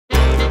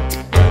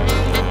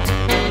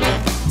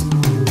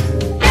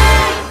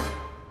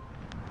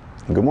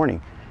Good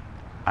morning.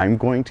 I'm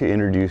going to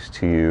introduce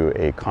to you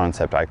a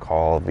concept I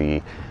call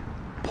the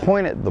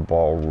point at the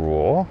ball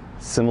rule,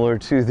 similar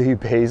to the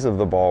base of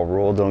the ball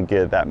rule. Don't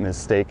get that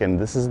mistaken.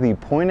 This is the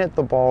point at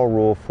the ball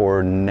rule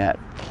for net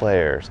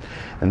players.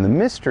 And the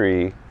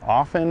mystery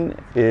often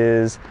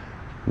is,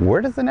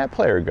 where does the net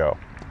player go?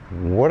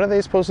 What are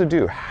they supposed to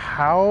do?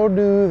 How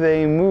do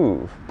they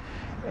move?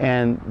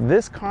 And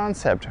this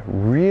concept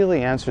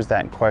really answers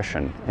that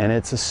question, and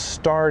it's a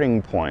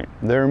starting point.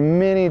 There are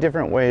many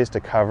different ways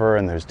to cover,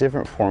 and there's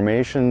different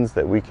formations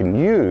that we can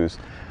use,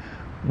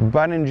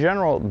 but in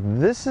general,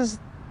 this is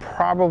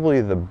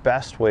probably the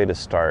best way to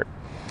start.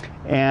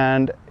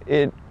 And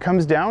it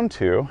comes down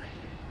to,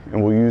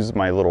 and we'll use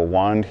my little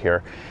wand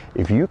here,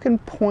 if you can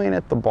point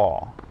at the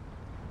ball,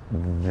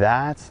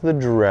 that's the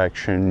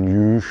direction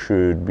you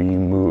should be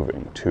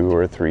moving 2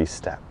 or 3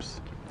 steps.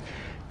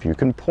 If you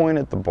can point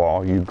at the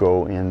ball, you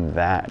go in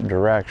that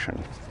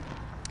direction.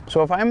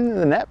 So if I'm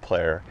the net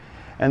player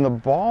and the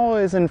ball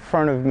is in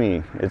front of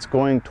me, it's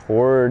going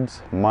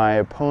towards my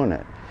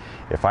opponent.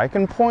 If I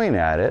can point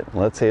at it,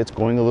 let's say it's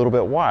going a little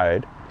bit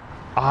wide,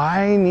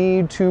 I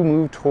need to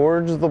move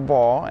towards the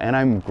ball and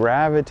I'm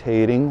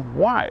gravitating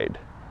wide.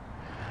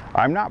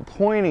 I'm not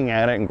pointing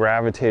at it and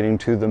gravitating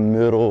to the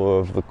middle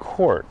of the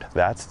court.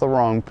 That's the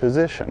wrong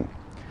position.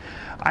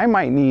 I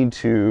might need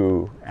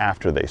to,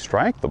 after they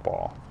strike the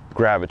ball,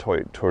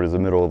 gravitate towards the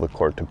middle of the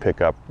court to pick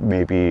up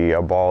maybe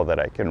a ball that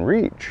I can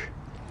reach.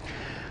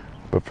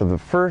 But for the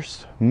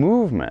first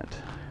movement,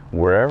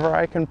 wherever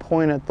I can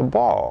point at the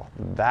ball,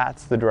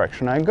 that's the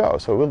direction I go.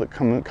 So it will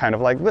come kind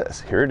of like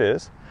this. Here it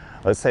is.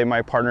 Let's say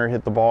my partner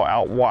hit the ball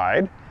out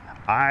wide.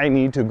 I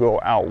need to go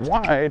out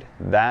wide.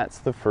 That's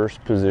the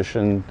first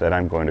position that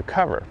I'm going to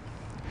cover.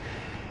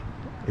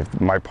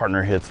 If my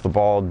partner hits the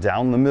ball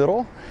down the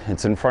middle,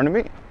 it's in front of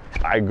me.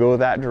 I go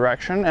that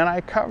direction and I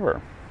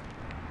cover.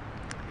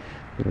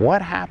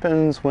 What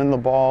happens when the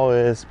ball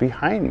is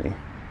behind me?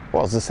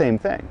 Well, it's the same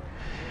thing.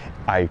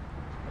 I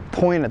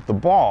point at the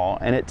ball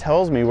and it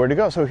tells me where to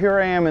go. So here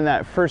I am in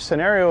that first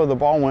scenario, the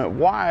ball went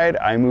wide,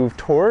 I move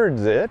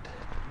towards it,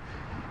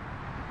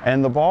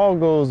 and the ball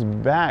goes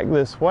back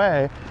this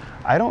way.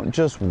 I don't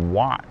just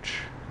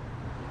watch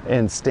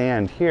and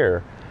stand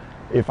here.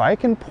 If I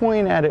can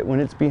point at it when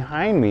it's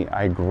behind me,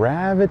 I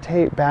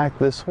gravitate back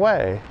this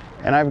way.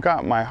 And I've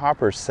got my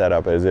hoppers set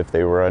up as if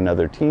they were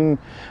another team,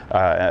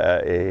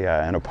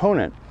 an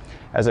opponent.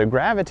 As I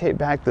gravitate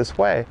back this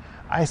way,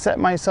 I set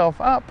myself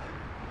up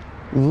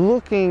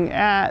looking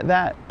at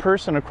that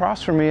person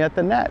across from me at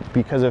the net.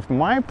 Because if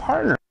my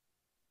partner,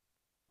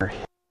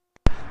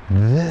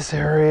 this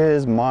area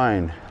is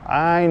mine.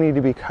 I need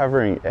to be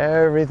covering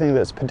everything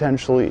that's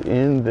potentially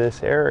in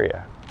this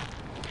area.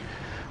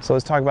 So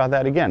let's talk about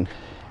that again.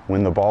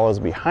 When the ball is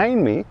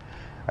behind me,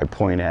 I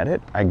point at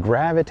it, I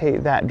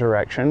gravitate that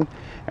direction,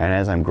 and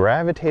as I'm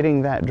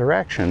gravitating that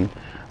direction,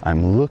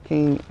 I'm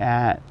looking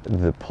at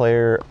the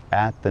player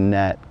at the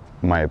net,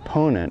 my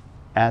opponent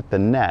at the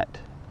net,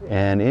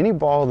 and any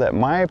ball that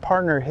my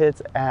partner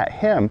hits at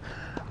him,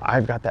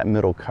 I've got that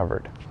middle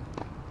covered.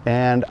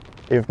 And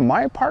if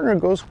my partner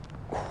goes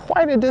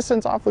quite a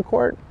distance off the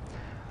court,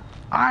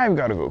 I've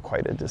got to go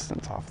quite a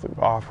distance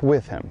off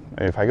with him.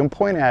 If I can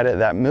point at it,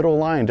 that middle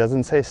line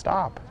doesn't say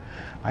stop.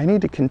 I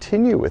need to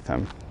continue with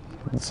him.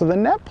 So the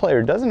net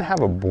player doesn't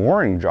have a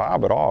boring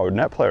job at all. A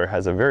net player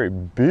has a very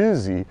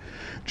busy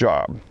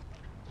job.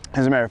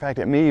 As a matter of fact,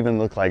 it may even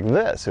look like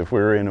this if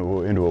we're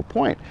into a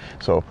point.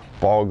 So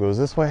ball goes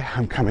this way,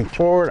 I'm coming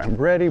forward, I'm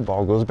ready,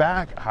 ball goes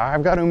back,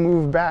 I've got to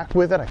move back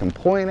with it, I can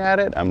point at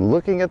it, I'm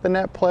looking at the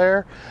net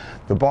player,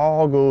 the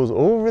ball goes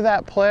over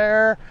that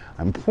player,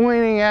 I'm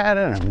pointing at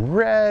it, I'm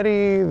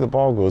ready, the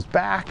ball goes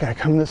back, I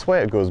come this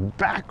way, it goes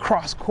back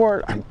cross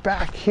court, I'm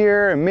back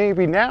here, and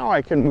maybe now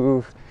I can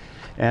move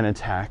and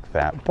attack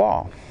that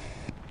ball.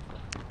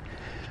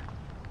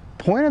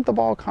 Point at the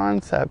ball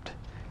concept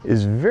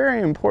is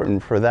very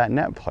important for that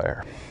net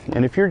player.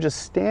 And if you're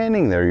just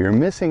standing there, you're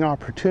missing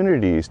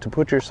opportunities to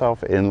put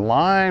yourself in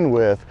line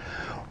with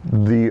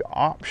the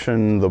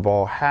option the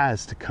ball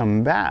has to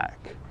come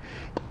back.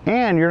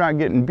 And you're not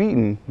getting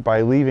beaten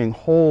by leaving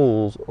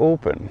holes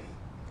open.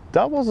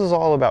 Doubles is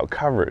all about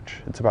coverage.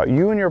 It's about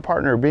you and your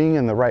partner being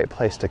in the right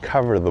place to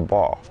cover the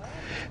ball.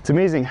 It's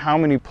amazing how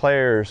many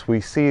players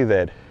we see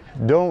that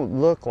don't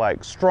look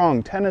like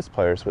strong tennis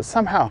players, but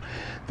somehow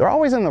they're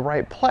always in the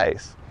right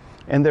place.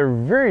 And they're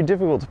very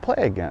difficult to play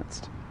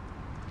against.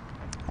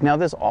 Now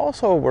this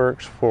also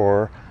works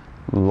for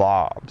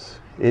lobs.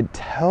 It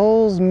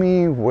tells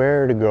me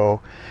where to go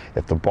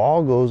if the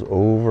ball goes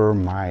over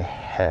my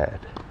head.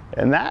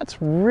 And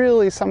that's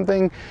really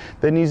something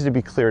that needs to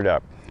be cleared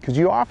up, because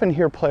you often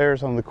hear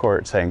players on the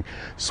court saying,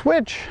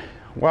 switch.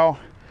 Well,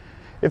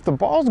 if the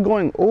ball's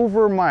going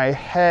over my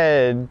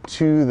head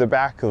to the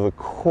back of the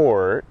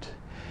court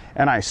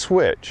and I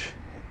switch,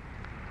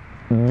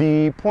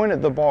 the point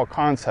at the ball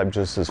concept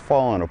just has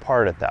fallen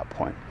apart at that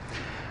point.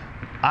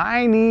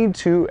 I need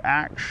to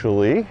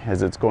actually,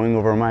 as it's going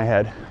over my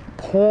head,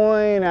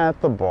 point at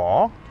the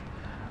ball.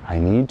 I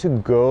need to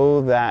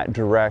go that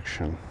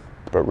direction.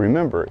 But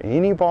remember,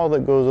 any ball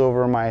that goes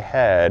over my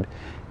head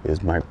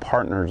is my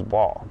partner's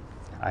ball.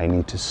 I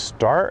need to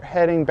start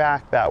heading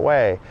back that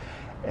way,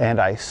 and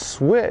I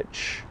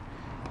switch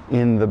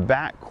in the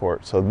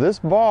backcourt. So this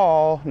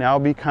ball now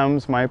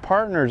becomes my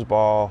partner's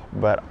ball,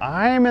 but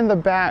I'm in the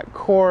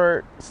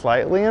backcourt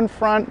slightly in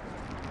front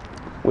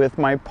with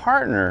my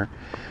partner,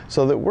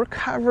 so that we're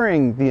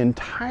covering the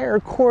entire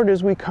court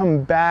as we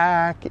come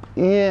back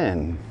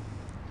in.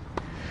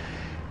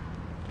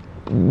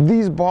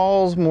 These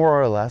balls, more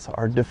or less,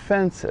 are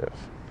defensive.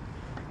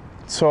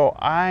 So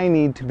I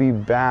need to be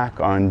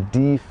back on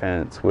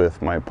defense with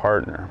my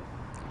partner.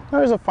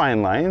 There's a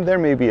fine line. There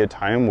may be a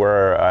time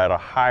where at a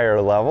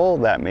higher level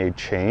that may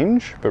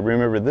change, but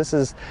remember, this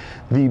is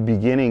the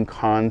beginning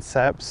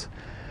concepts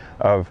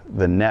of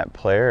the net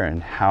player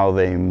and how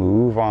they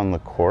move on the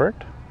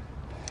court.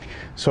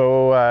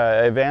 So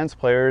advanced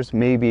players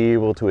may be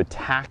able to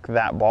attack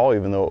that ball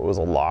even though it was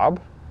a lob.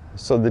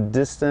 So the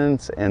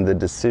distance and the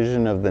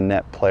decision of the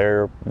net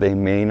player, they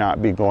may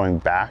not be going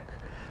back.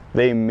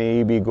 They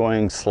may be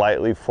going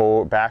slightly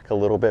forward, back a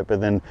little bit,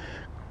 but then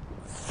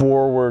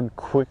forward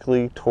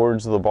quickly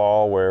towards the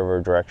ball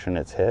wherever direction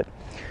it's hit.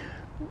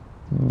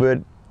 But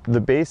the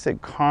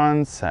basic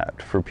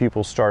concept for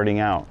people starting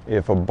out,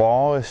 if a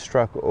ball is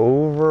struck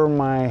over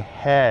my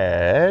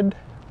head,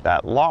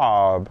 that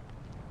lob,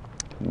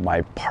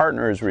 my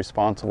partner is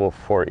responsible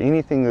for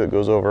anything that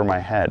goes over my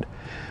head.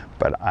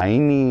 But I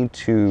need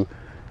to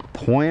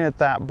point at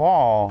that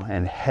ball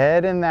and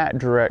head in that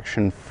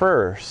direction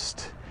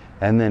first,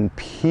 and then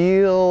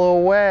peel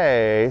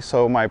away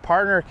so my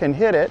partner can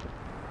hit it.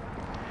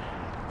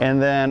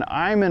 And then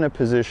I'm in a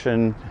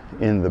position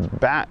in the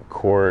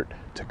backcourt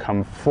to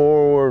come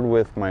forward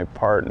with my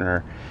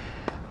partner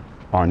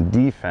on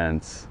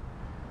defense,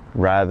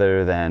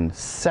 rather than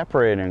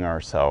separating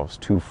ourselves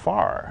too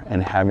far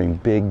and having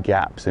big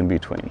gaps in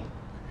between.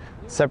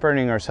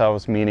 Separating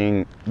ourselves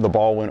meaning the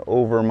ball went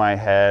over my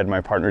head,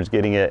 my partner's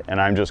getting it, and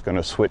I'm just going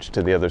to switch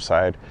to the other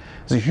side.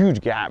 There's a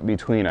huge gap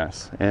between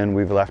us, and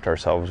we've left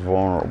ourselves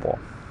vulnerable.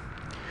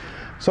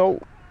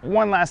 So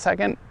one last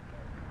second,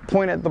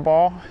 point at the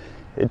ball,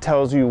 it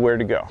tells you where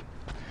to go.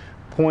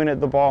 Point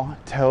at the ball,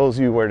 tells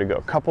you where to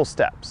go. Couple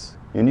steps.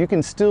 And you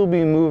can still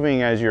be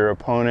moving as your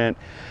opponent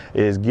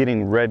is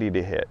getting ready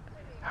to hit.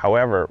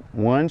 However,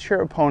 once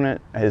your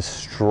opponent is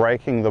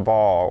striking the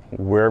ball,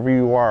 wherever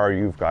you are,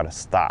 you've got to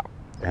stop.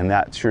 And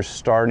that's your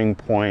starting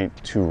point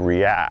to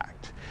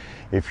react.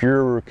 If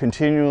you're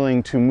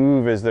continuing to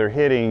move as they're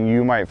hitting,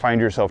 you might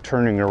find yourself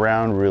turning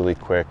around really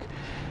quick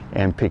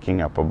and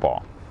picking up a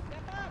ball.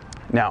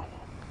 Now,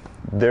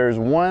 there's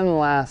one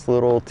last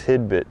little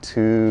tidbit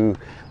to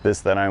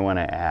this that I want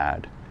to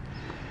add.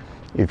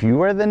 If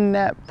you are the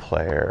net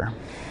player,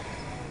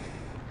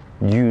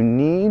 you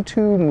need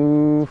to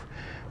move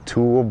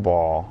to a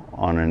ball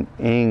on an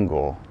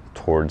angle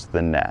towards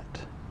the net.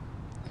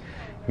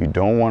 You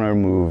don't want to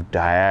move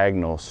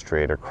diagonal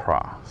straight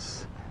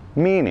across.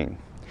 Meaning,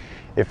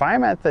 if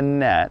I'm at the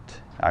net,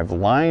 I've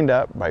lined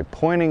up by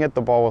pointing at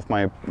the ball with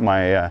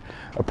my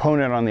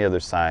opponent on the other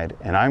side,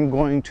 and I'm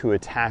going to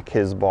attack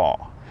his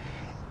ball.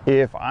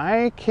 If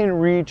I can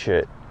reach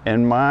it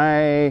and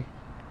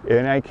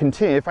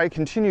if I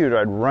continued,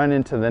 I'd run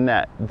into the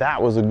net.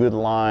 That was a good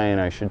line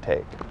I should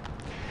take.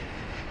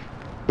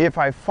 If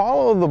I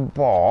follow the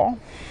ball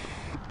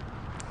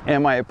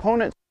and my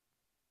opponent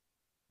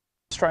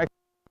strikes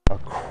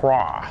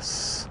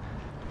across,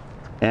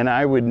 and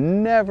I would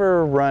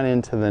never run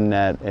into the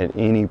net at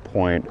any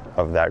point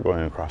of that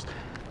going across,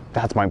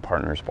 that's my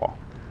partner's ball.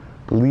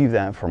 Leave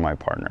that for my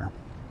partner.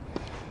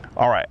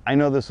 All right, I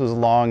know this was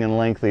long and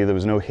lengthy. There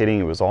was no hitting.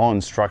 It was all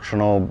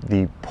instructional.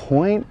 The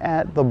point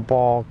at the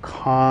ball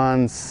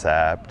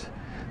concept,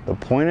 the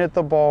point at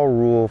the ball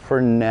rule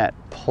for net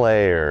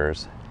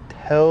players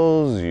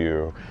tells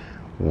you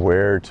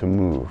where to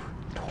move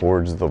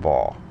towards the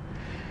ball.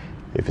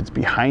 If it's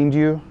behind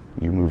you,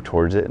 you move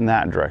towards it in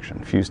that direction,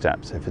 a few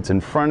steps. If it's in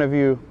front of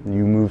you,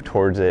 you move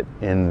towards it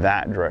in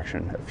that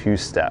direction, a few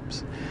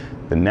steps.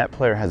 The net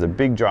player has a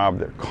big job.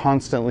 They're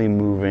constantly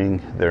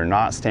moving. They're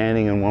not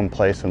standing in one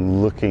place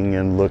and looking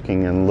and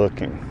looking and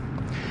looking.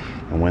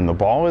 And when the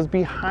ball is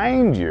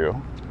behind you,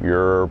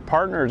 your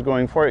partner is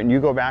going for it and you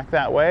go back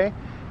that way,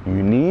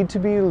 you need to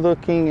be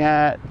looking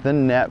at the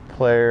net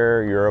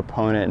player, your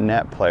opponent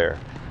net player.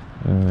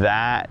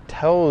 That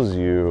tells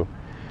you,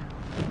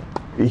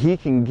 he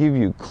can give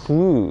you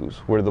clues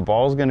where the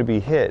ball is going to be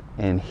hit,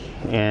 and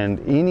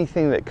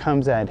anything that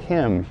comes at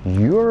him,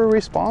 you're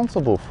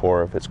responsible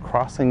for if it's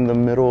crossing the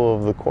middle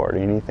of the court,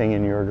 anything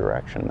in your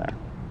direction there.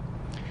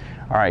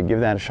 All right, give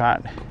that a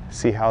shot,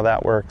 see how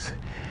that works.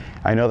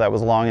 I know that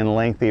was long and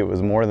lengthy. It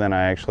was more than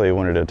I actually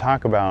wanted to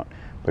talk about,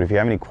 but if you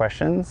have any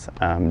questions,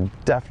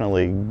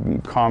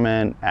 definitely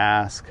comment,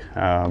 ask,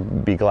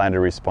 be glad to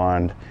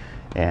respond.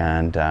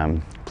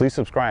 And please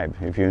subscribe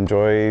if you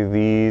enjoy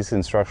these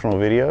instructional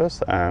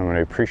videos. I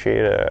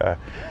appreciate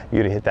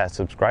you to hit that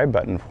subscribe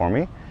button for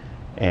me,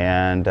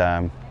 and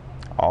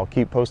I'll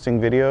keep posting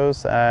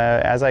videos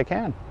as I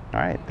can. All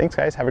right, thanks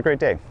guys, have a great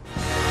day.